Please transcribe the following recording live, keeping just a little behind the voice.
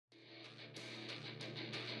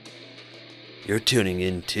You're tuning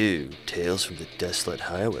in to Tales from the Desolate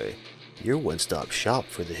Highway, your one-stop shop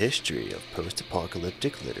for the history of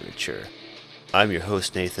post-apocalyptic literature. I'm your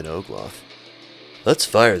host, Nathan Ogloff. Let's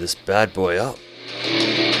fire this bad boy up.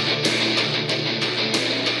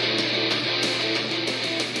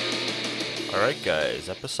 Alright guys,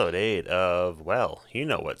 episode 8 of, well, you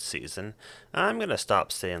know what season. I'm gonna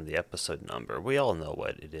stop saying the episode number. We all know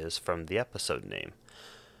what it is from the episode name.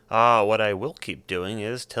 What I will keep doing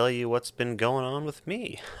is tell you what's been going on with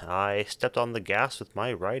me. I stepped on the gas with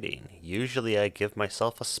my writing. Usually I give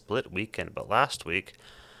myself a split weekend, but last week,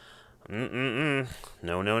 no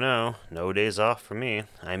days off for me.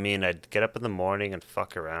 I mean, I'd get up in the morning and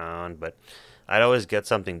fuck around, but I'd always get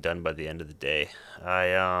something done by the end of the day.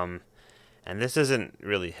 And this isn't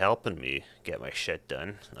really helping me get my shit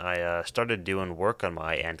done. I started doing work on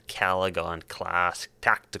my Ancalagon class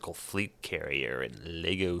tactical fleet carrier in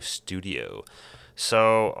Lego Studio.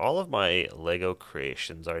 So all of my Lego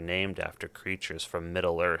creations are named after creatures from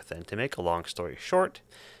Middle-earth, and to make a long story short,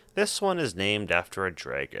 this one is named after a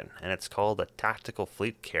dragon, and it's called a tactical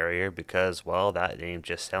fleet carrier because, well, that name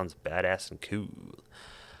just sounds badass and cool.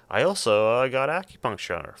 I also got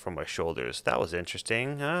acupuncture from my shoulders. That was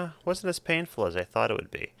interesting. Wasn't as painful as I thought it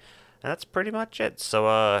would be. And that's pretty much it. So,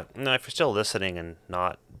 no, if you're still listening and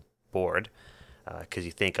not bored, because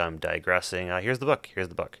you think I'm digressing, here's the book.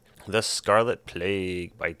 The Scarlet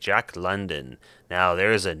Plague by Jack London. Now,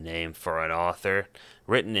 there's a name for an author.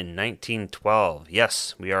 Written in 1912.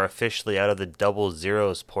 Yes, we are officially out of the double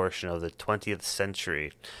zeros portion of the 20th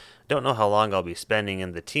century. Don't know how long I'll be spending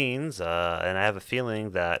in the teens, and I have a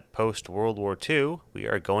feeling that post-World War II, we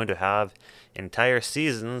are going to have entire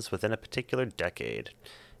seasons within a particular decade.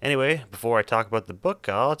 Anyway, before I talk about the book,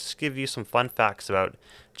 I'll just give you some fun facts about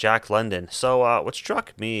Jack London. So, what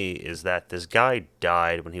struck me is that this guy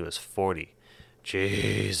died when he was 40.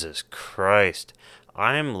 Jesus Christ.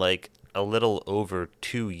 I'm like a little over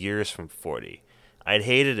 2 years from 40. I'd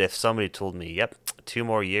hate it if somebody told me, yep, 2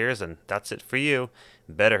 more years and that's it for you.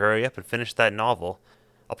 Better hurry up and finish that novel.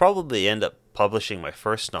 I'll probably end up publishing my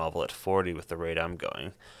first novel at 40 with the rate I'm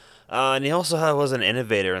going. And he also was an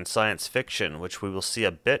innovator in science fiction, which we will see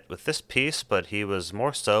a bit with this piece, but he was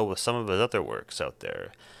more so with some of his other works out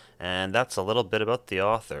there. And that's a little bit about the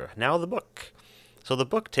author. Now the book. So the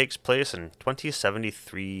book takes place in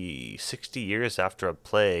 2073, 60 years after a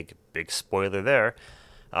plague, big spoiler there,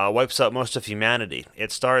 wipes out most of humanity.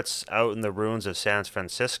 It starts out in the ruins of San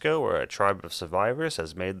Francisco, where a tribe of survivors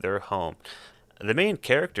has made their home. The main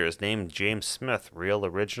character is named James Smith, real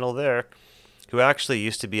original there, who actually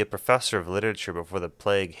used to be a professor of literature before the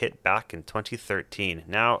plague hit back in 2013.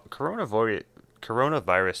 Now,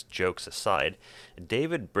 coronavirus jokes aside,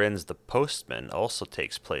 David Brin's The Postman also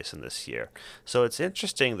takes place in this year. So it's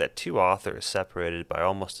interesting that two authors separated by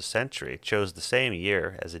almost a century chose the same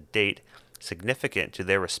year as a date significant to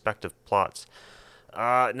their respective plots.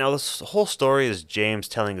 Now, this whole story is James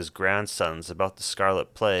telling his grandsons about the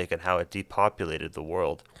Scarlet Plague and how it depopulated the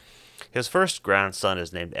world. His first grandson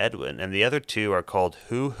is named Edwin, and the other two are called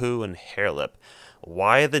Hoo Hoo and Hairlip.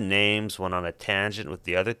 Why the names went on a tangent with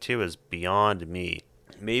the other two is beyond me.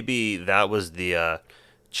 Maybe that was the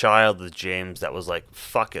child of James that was like,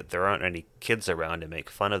 fuck it, there aren't any kids around to make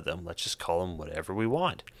fun of them. Let's just call them whatever we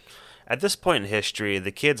want. At this point in history,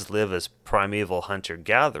 the kids live as primeval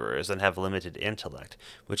hunter-gatherers and have limited intellect,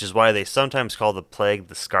 which is why they sometimes call the plague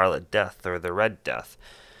the Scarlet Death or the Red Death.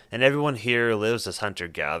 And everyone here lives as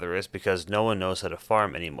hunter-gatherers because no one knows how to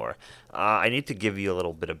farm anymore. I need to give you a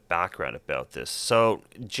little bit of background about this. So,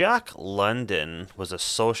 Jack London was a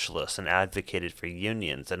socialist and advocated for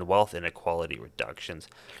unions and wealth inequality reductions.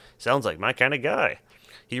 Sounds like my kind of guy.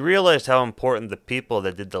 He realized how important the people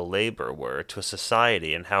that did the labor were to a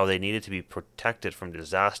society and how they needed to be protected from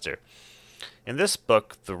disaster. In this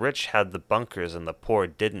book, the rich had the bunkers and the poor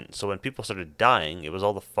didn't, so when people started dying, it was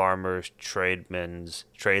all the farmers, tradesmen,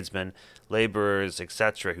 laborers,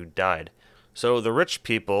 etc. who died. So the rich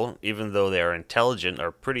people, even though they are intelligent,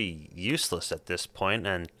 are pretty useless at this point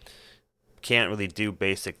and can't really do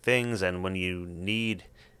basic things, and when you need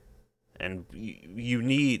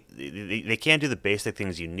they can't do the basic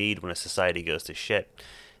things you need when a society goes to shit.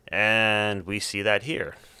 And we see that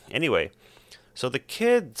here. Anyway, so the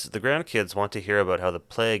grandkids want to hear about how the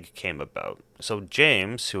plague came about. So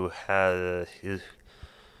James, who his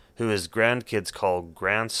grandkids call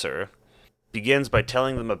Grandsir, begins by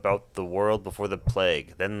telling them about the world before the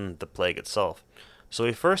plague, then the plague itself. So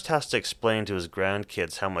he first has to explain to his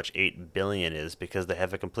grandkids how much 8 billion is because they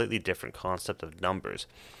have a completely different concept of numbers.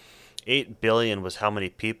 8 billion was how many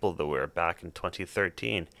people there were back in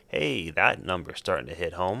 2013. Hey, that number's starting to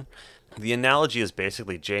hit home. The analogy is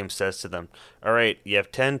basically James says to them, alright, you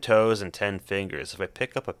have 10 toes and 10 fingers. If I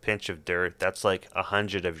pick up a pinch of dirt, that's like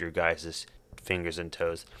 100 of your guys' fingers and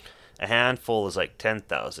toes. A handful is like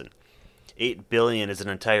 10,000. 8 billion is an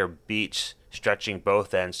entire beach stretching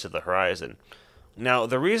both ends to the horizon. Now,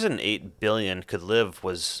 the reason 8 billion could live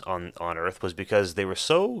was on Earth was because they were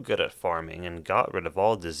so good at farming and got rid of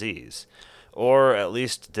all disease, or at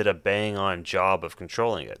least did a bang-on job of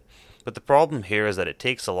controlling it. But the problem here is that it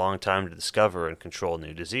takes a long time to discover and control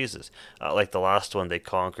new diseases. Like the last one they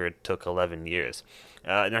conquered took 11 years.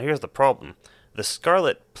 Now here's the problem. The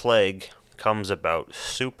Scarlet Plague comes about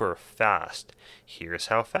super fast. Here's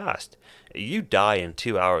how fast. You die in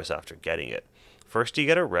 2 hours after getting it. First you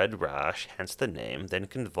get a red rash, hence the name, then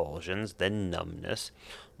convulsions, then numbness.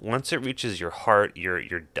 Once it reaches your heart, you're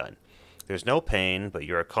done. There's no pain, but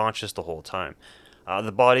you're conscious the whole time.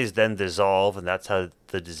 The bodies then dissolve, and that's how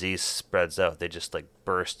the disease spreads out. They just like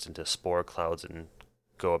burst into spore clouds and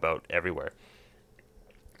go about everywhere.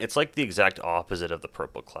 It's like the exact opposite of the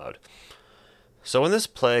purple cloud. So when this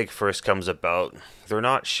plague first comes about, they're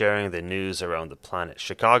not sharing the news around the planet.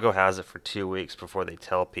 Chicago has it for 2 weeks before they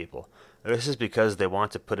tell people. This is because they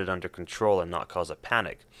want to put it under control and not cause a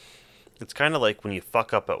panic. It's kind of like when you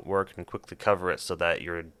fuck up at work and quickly cover it so that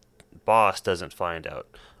your boss doesn't find out.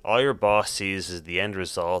 All your boss sees is the end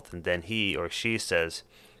result, and then he or she says,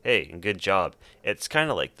 hey, good job. It's kind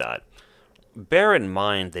of like that. Bear in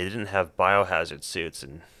mind they didn't have biohazard suits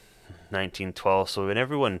in 1912, so when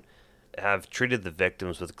everyone have treated the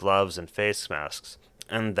victims with gloves and face masks.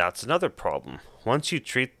 And that's another problem. Once you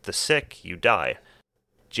treat the sick, you die.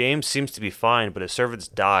 James seems to be fine, but his servants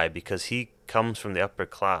die because he comes from the upper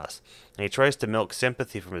class, and he tries to milk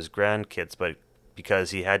sympathy from his grandkids, but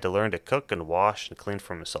because he had to learn to cook and wash and clean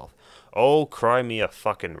for himself. Oh, cry me a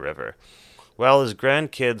fucking river. Well, his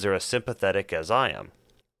grandkids are as sympathetic as I am.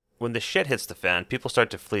 When the shit hits the fan, people start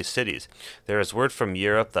to flee cities. There is word from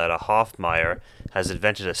Europe that a Hofmeier has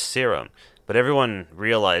invented a serum, but everyone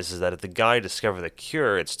realizes that if the guy discovered the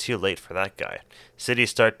cure, it's too late for that guy.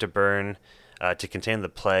 Cities start to burn to contain the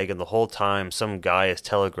plague, and the whole time some guy is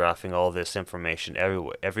telegraphing all this information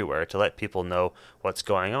everywhere to let people know what's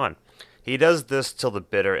going on. He does this till the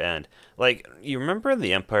bitter end. Like, you remember in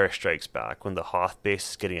The Empire Strikes Back when the Hoth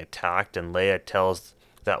base is getting attacked and Leia tells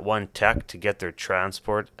that one tech to get their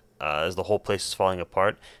transport as the whole place is falling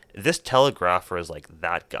apart? This telegrapher is like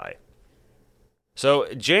that guy. So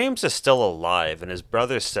James is still alive, and his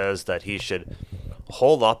brother says that he should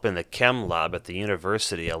hole up in the chem lab at the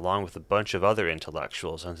university along with a bunch of other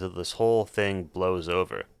intellectuals until this whole thing blows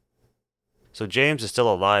over. So James is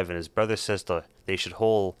still alive, and his brother says they should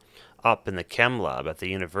hole up in the chem lab at the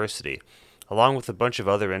university, along with a bunch of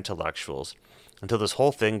other intellectuals, until this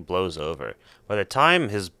whole thing blows over. By the time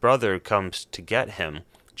his brother comes to get him,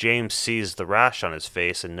 James sees the rash on his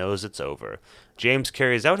face and knows it's over. James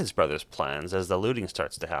carries out his brother's plans as the looting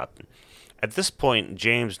starts to happen. At this point,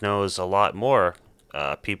 James knows a lot more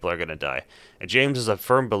people are going to die. And James is a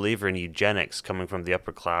firm believer in eugenics coming from the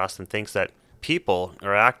upper class and thinks that people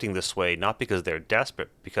are acting this way not because they're desperate,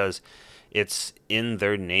 because it's in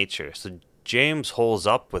their nature. So James holes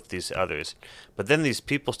up with these others, but then these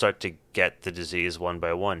people start to get the disease one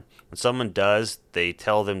by one. When someone does, they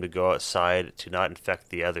tell them to go outside to not infect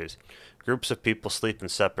the others. Groups of people sleep in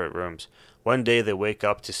separate rooms. One day they wake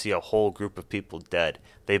up to see a whole group of people dead.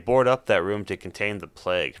 They board up that room to contain the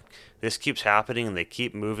plague. This keeps happening, and they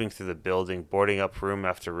keep moving through the building, boarding up room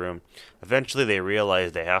after room. Eventually they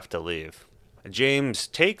realize they have to leave. James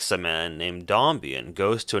takes a man named Dombey and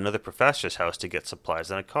goes to another professor's house to get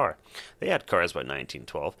supplies and a car. They had cars by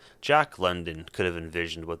 1912. Jack London could have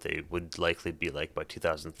envisioned what they would likely be like by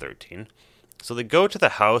 2013. So they go to the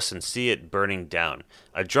house and see it burning down.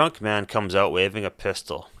 A drunk man comes out waving a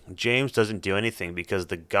pistol. James doesn't do anything because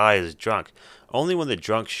the guy is drunk. Only when the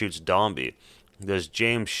drunk shoots Dombey does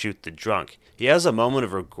James shoot the drunk. He has a moment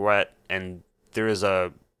of regret, and there is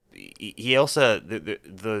he also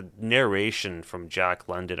the narration from Jack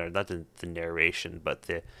London, or not the narration, but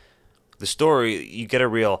the story, you get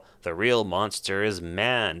the real monster is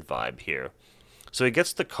man vibe here. So he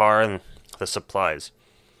gets the car and the supplies,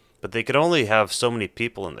 but they could only have so many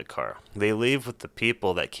people in the car. They leave with the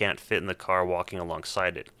people that can't fit in the car walking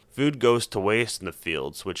alongside it. Food goes to waste in the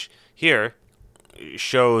fields, which here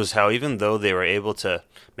shows how even though they were able to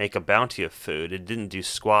make a bounty of food, it didn't do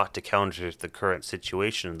squat to counter the current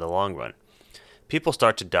situation in the long run. People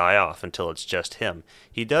start to die off until it's just him.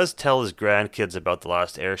 He does tell his grandkids about the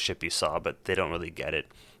last airship he saw, but they don't really get it.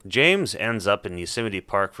 James ends up in Yosemite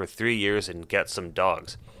Park for 3 years and gets some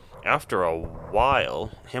dogs. After a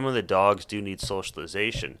while, him and the dogs do need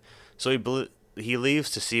socialization, so he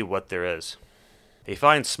leaves to see what there is. He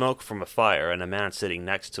finds smoke from a fire and a man sitting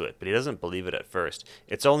next to it, but he doesn't believe it at first.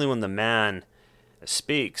 It's only when the man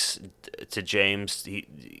speaks to James,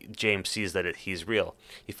 James sees that he's real.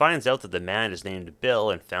 He finds out that the man is named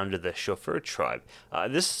Bill and founded the Chauffeur tribe.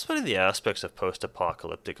 This is one of the aspects of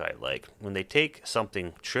post-apocalyptic I like, when they take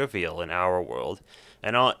something trivial in our world,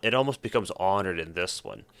 and it almost becomes honored in this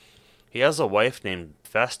one. He has a wife named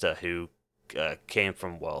Vesta who came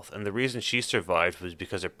from wealth, and the reason she survived was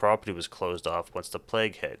because her property was closed off once the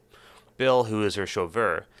plague hit. Bill, who is her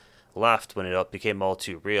chauffeur, left when it became all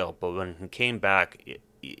too real, but when he came back,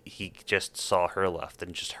 he just saw her left,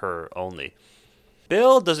 and just her only.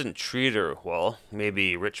 Bill doesn't treat her well.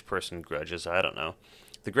 Maybe rich person grudges, I don't know.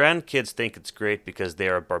 The grandkids think it's great because they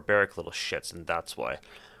are barbaric little shits, and that's why.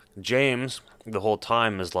 James, the whole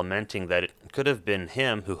time, is lamenting that it could have been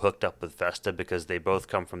him who hooked up with Vesta because they both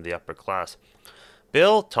come from the upper class.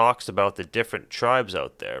 Bill talks about the different tribes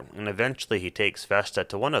out there, and eventually he takes Vesta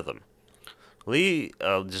to one of them. Lee,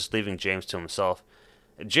 just leaving James to himself.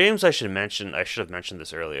 James, I should have mentioned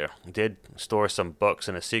this earlier, did store some books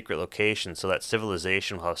in a secret location so that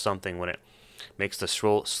civilization will have something when it makes the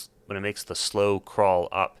slow crawl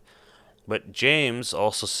up. But James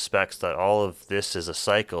also suspects that all of this is a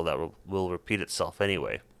cycle that will repeat itself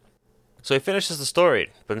anyway. So he finishes the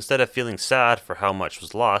story, but instead of feeling sad for how much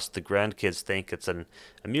was lost, the grandkids think it's an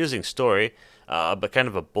amusing story, but kind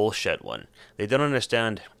of a bullshit one. They don't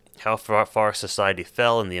understand how far society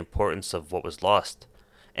fell and the importance of what was lost.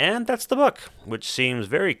 And that's the book, which seems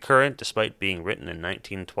very current despite being written in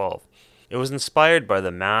 1912. It was inspired by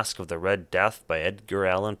The Mask of the Red Death by Edgar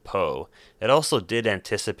Allan Poe. It also did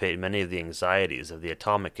anticipate many of the anxieties of the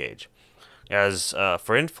atomic age. As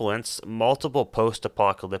for influence, multiple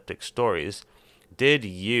post-apocalyptic stories did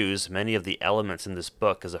use many of the elements in this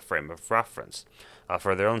book as a frame of reference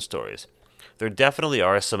for their own stories. There definitely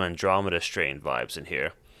are some Andromeda Strain vibes in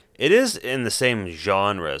here. It is in the same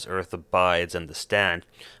genre as Earth Abides and The Stand,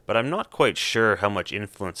 but I'm not quite sure how much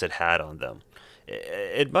influence it had on them.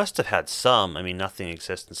 It must have had some. I mean, nothing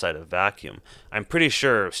exists inside a vacuum. I'm pretty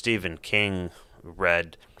sure Stephen King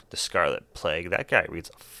read The Scarlet Plague. That guy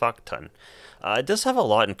reads a fuck ton. It does have a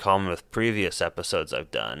lot in common with previous episodes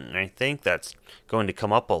I've done, and I think that's going to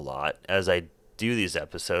come up a lot as I do these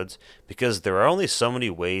episodes, because there are only so many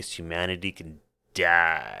ways humanity can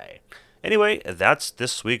die. Anyway, that's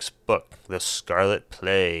this week's book, The Scarlet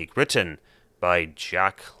Plague, written by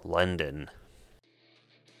Jack London.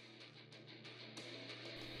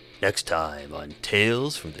 Next time on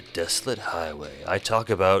Tales from the Desolate Highway, I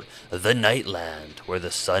talk about the Nightland, where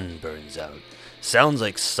the sun burns out. Sounds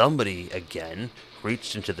like somebody, again,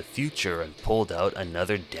 reached into the future and pulled out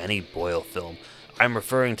another Danny Boyle film. I'm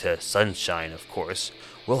referring to Sunshine, of course.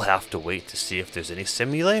 We'll have to wait to see if there's any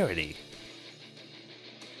similarity.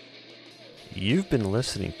 You've been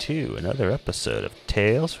listening to another episode of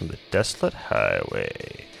Tales from the Desolate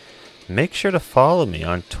Highway. Make sure to follow me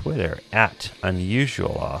on Twitter at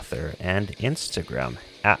UnusualAuthor and Instagram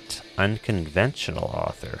at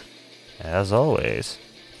UnconventionalAuthor. As always,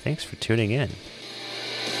 thanks for tuning in.